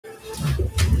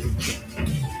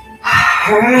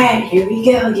All right, here we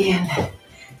go again.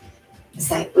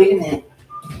 It's like, wait a minute,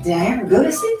 did I ever go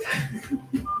to sleep?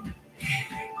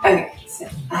 Okay, so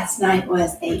last night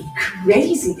was a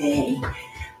crazy day.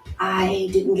 I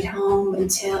didn't get home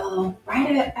until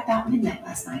right at about midnight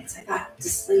last night, so I got to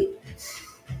sleep.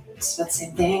 It's about the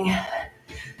same thing. I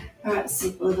got to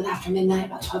sleep a little bit after midnight,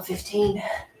 about 12:15.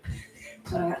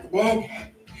 So I got to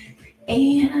bed,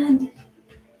 and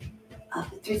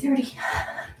up at 3:30.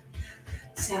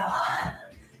 So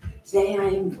today I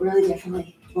am really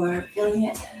definitely feeling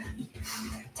it.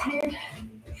 Tired.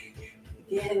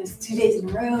 Again, it was 2 days in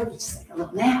a row, just like a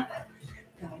little nap.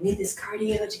 I need this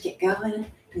cardio to get going.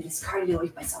 I need this cardio to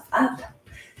wake myself up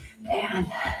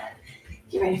and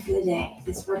get ready for the day.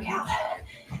 This workout.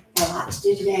 Got a lot to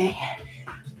do today.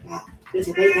 There's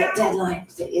a big deadline.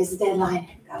 It is a deadline.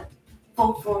 Got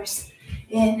full force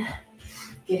in.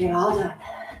 Get it all done.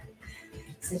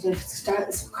 So to start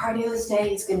this cardio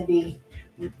today is going to be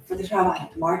for the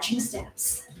Tabata, marching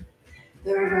steps.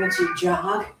 Then we're going to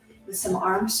jog with some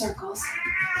arm circles.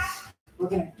 We're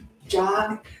going to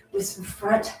jog with some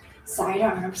front side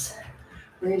arms.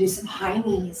 We're going to do some high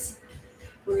knees.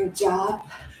 We're going to jog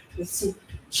with some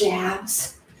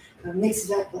jabs. We'll mix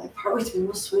it up like partway through,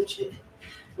 we'll switch it.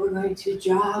 We're going to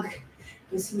jog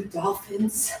with some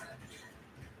dolphins.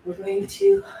 We're going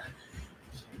to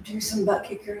do some butt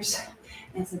kickers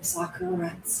and some soccer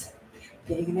runs.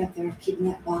 Getting it up there, keeping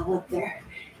that ball up there,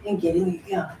 and getting it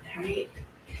going, all right?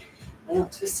 A little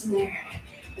twist in there.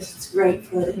 This is great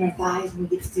for the inner thighs when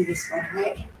we get to do this one,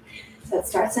 right? So it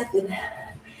starts up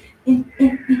in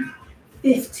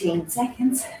 15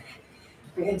 seconds.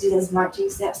 We're going to do those marching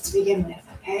steps to begin with,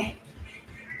 okay?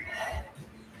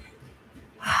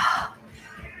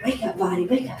 Wake up, body,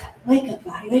 wake up. Wake up,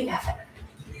 body, wake up.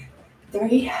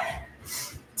 3,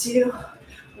 2,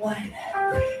 1.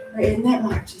 We're in that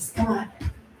marches. Come on.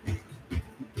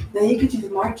 Now you could do the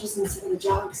marches instead of the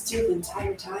jogs too the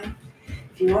entire time.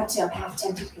 If you want to, I'm half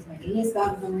tempted because my knee is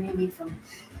bothering me from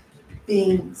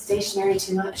being stationary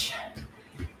too much.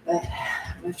 But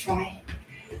I'm going to try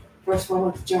first one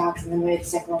with the jogs and then maybe the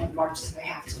second one with marches if I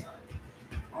have to.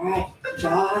 All right,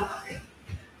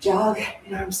 jog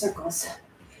and arm circles.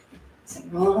 So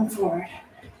rolling forward,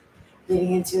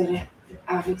 getting into it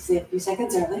obviously a few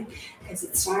seconds early because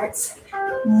it starts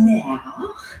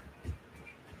now.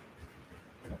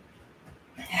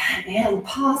 And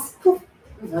pause, poof,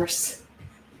 reverse.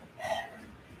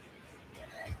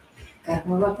 Gotta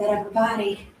warm up that upper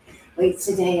body. Weights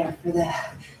today are for the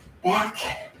back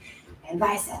and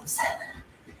biceps.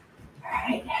 All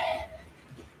right.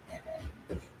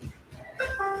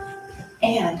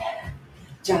 And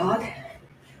jog,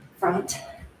 front,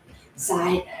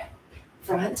 side,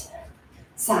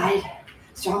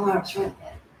 strong arms, front,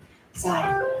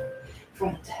 side,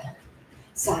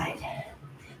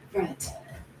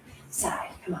 side.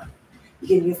 Come on. You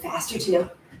can do it faster too.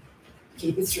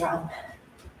 Keep it strong.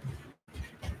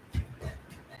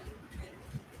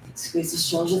 Squeeze the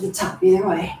shoulders at the top either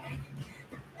way.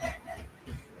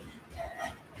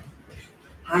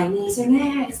 High knees are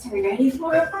next. Are we ready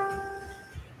for it?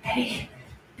 Ready?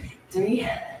 3,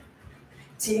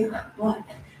 2, 1.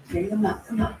 Bring them up.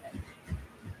 Come on.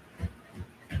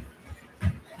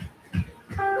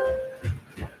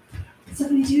 It's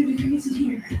 72 degrees in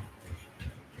here.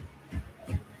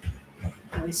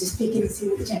 I was just peeking to see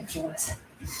what the temperature was.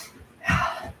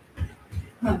 Come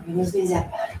on, bring those knees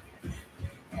up.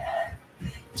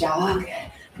 Jog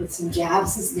with some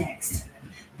jabs is next.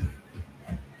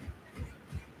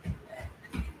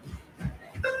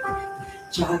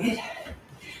 Jog it.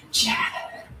 Jab.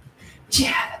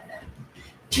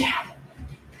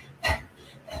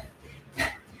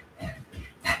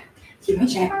 Keep on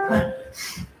jabbing. Come on.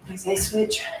 As I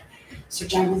switch, so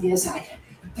jab with the other side.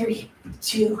 3,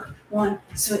 2, 1,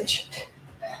 switch.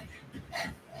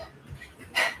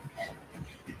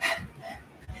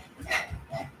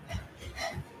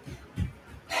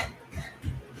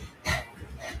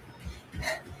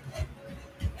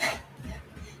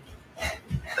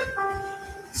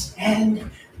 And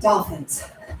dolphins.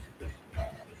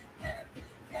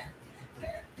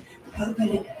 Open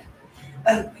it.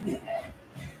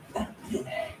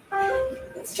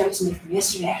 That strikes me from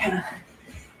yesterday, huh?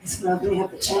 It's been opening up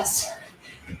the chest.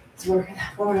 It's warming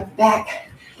up the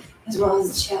back as well as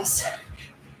the chest.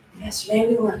 Yesterday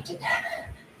we worked it.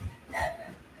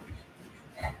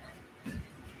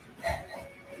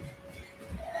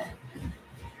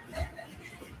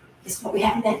 This is what we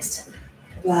have next.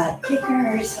 Butt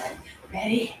kickers.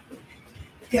 Ready?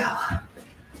 Go.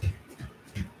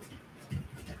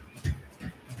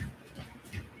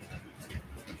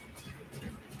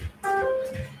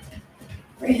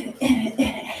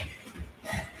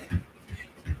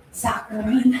 Soccer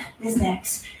run is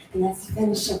next, and that's the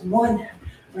finish of one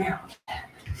round.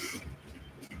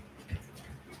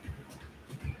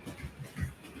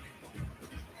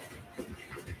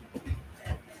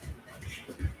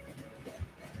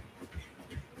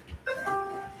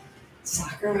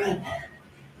 Soccer run,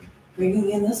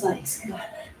 bringing in those legs, come on.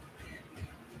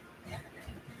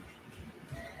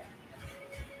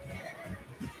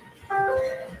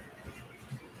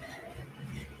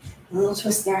 A little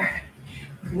twist there.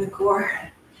 Working the core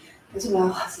as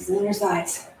well as the inner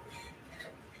thighs.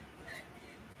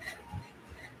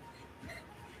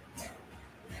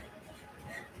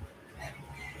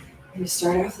 You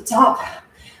start off the top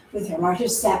with your marching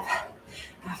step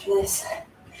after this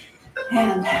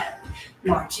and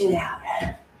march it out.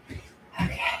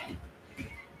 Okay,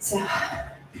 so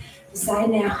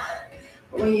decide now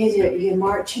what are you gonna do? You can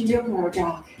march and do a more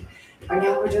jog. Right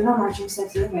now we're doing our marching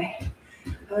steps the other way.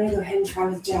 I'm gonna go ahead and try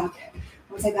with the jog.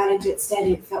 Once I got into it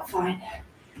steady, it felt fine.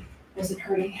 It wasn't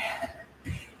hurting.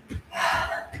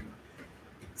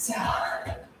 So,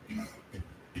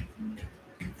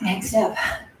 next up,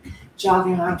 jog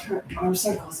and arm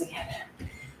circles again.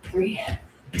 3,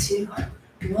 2,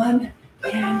 1,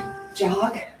 and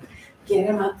jog. Get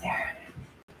them up there.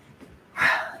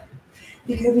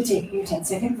 You could be taking your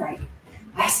 10-second break.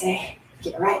 I say,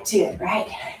 get right to it, right?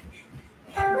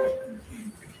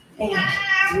 And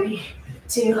 3,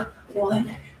 2,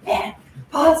 1, and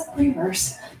pause,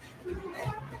 reverse.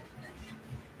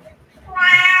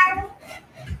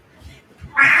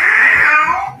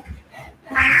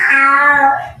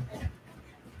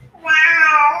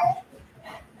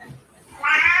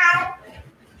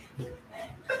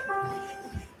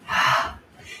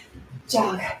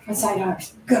 Jog, front side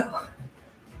arms, go.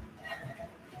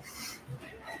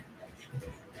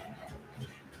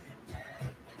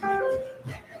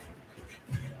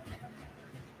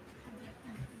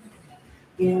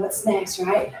 You know what's next,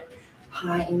 right?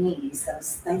 High knees,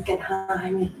 those thinking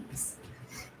high knees.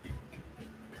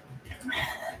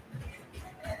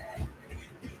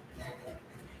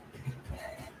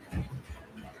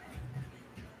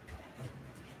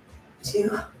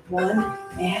 Two, 1,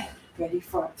 and ready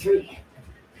for 3,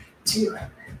 2,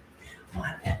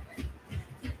 1.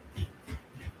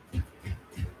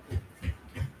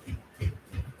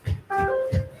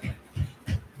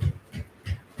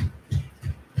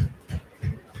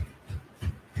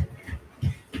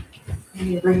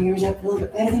 Maybe bring yours up a little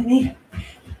bit better than me.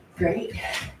 Great.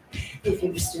 If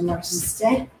you're just doing marches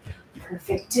instead,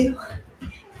 perfect too.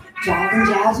 Jog and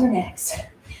jabs are next.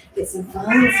 Get some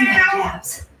fun with some hip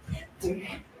jabs. 3,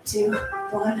 2,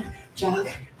 1, jog,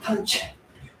 punch.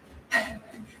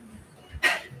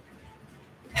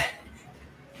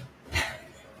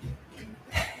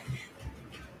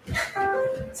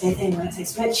 Same thing when I say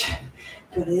switch.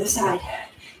 Go to the other side.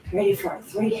 Ready for it.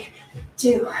 3,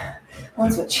 2,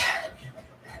 1, switch.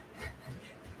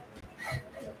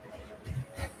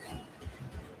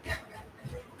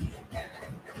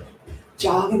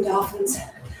 Jog and Dolphins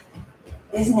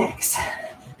is next.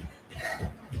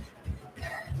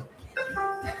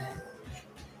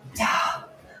 Down,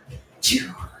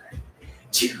 chew,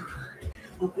 chew.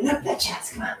 Open up that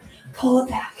chest, come on. Pull it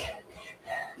back.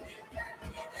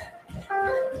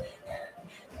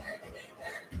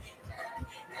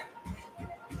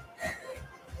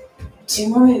 Two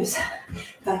more moves.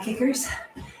 Butt kickers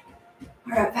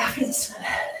are up after this one.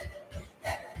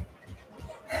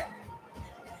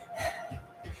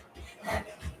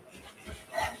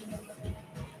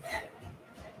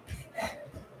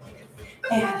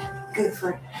 And go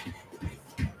for it.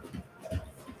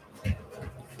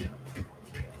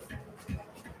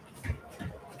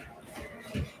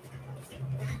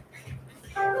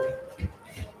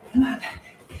 Come on.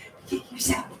 Kick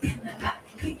yourself in the butt.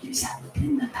 Kick yourself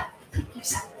in the butt. Kick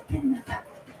yourself in the butt.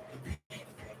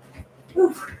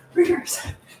 Move. Reverse.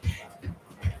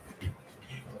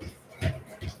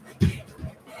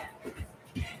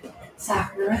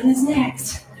 Soccer run is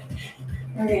next.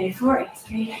 We're ready for it.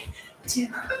 3, 2,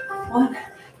 1.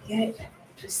 Get it.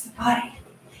 Twist the body.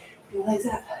 Your legs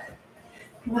up.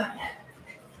 Come on.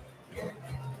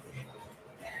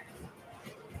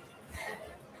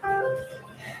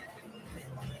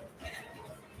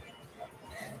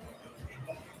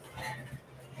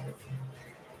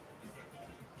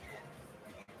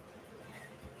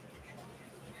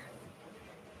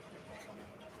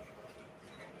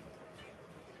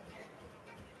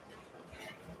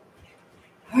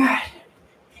 All right.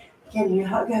 Again, you know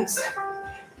how it goes.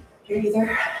 You're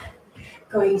either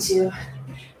going to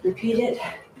repeat it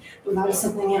or go to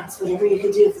something else, whatever you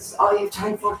can do. If this is all you have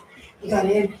time for, you got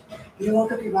in, you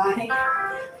woke up your body,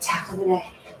 tackle the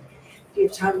day. If you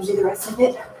have time to do the rest of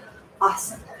it,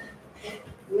 awesome.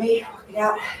 We work it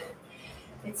out.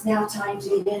 It's now time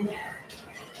to begin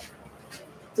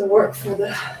the work for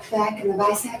the back and the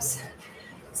biceps.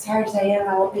 As hard as I am,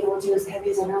 I won't be able to do as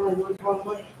heavy as I normally would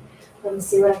probably. Let me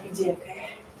see what I can do,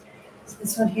 okay? So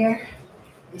this one here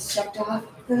is checked off.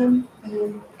 Boom,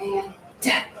 boom, and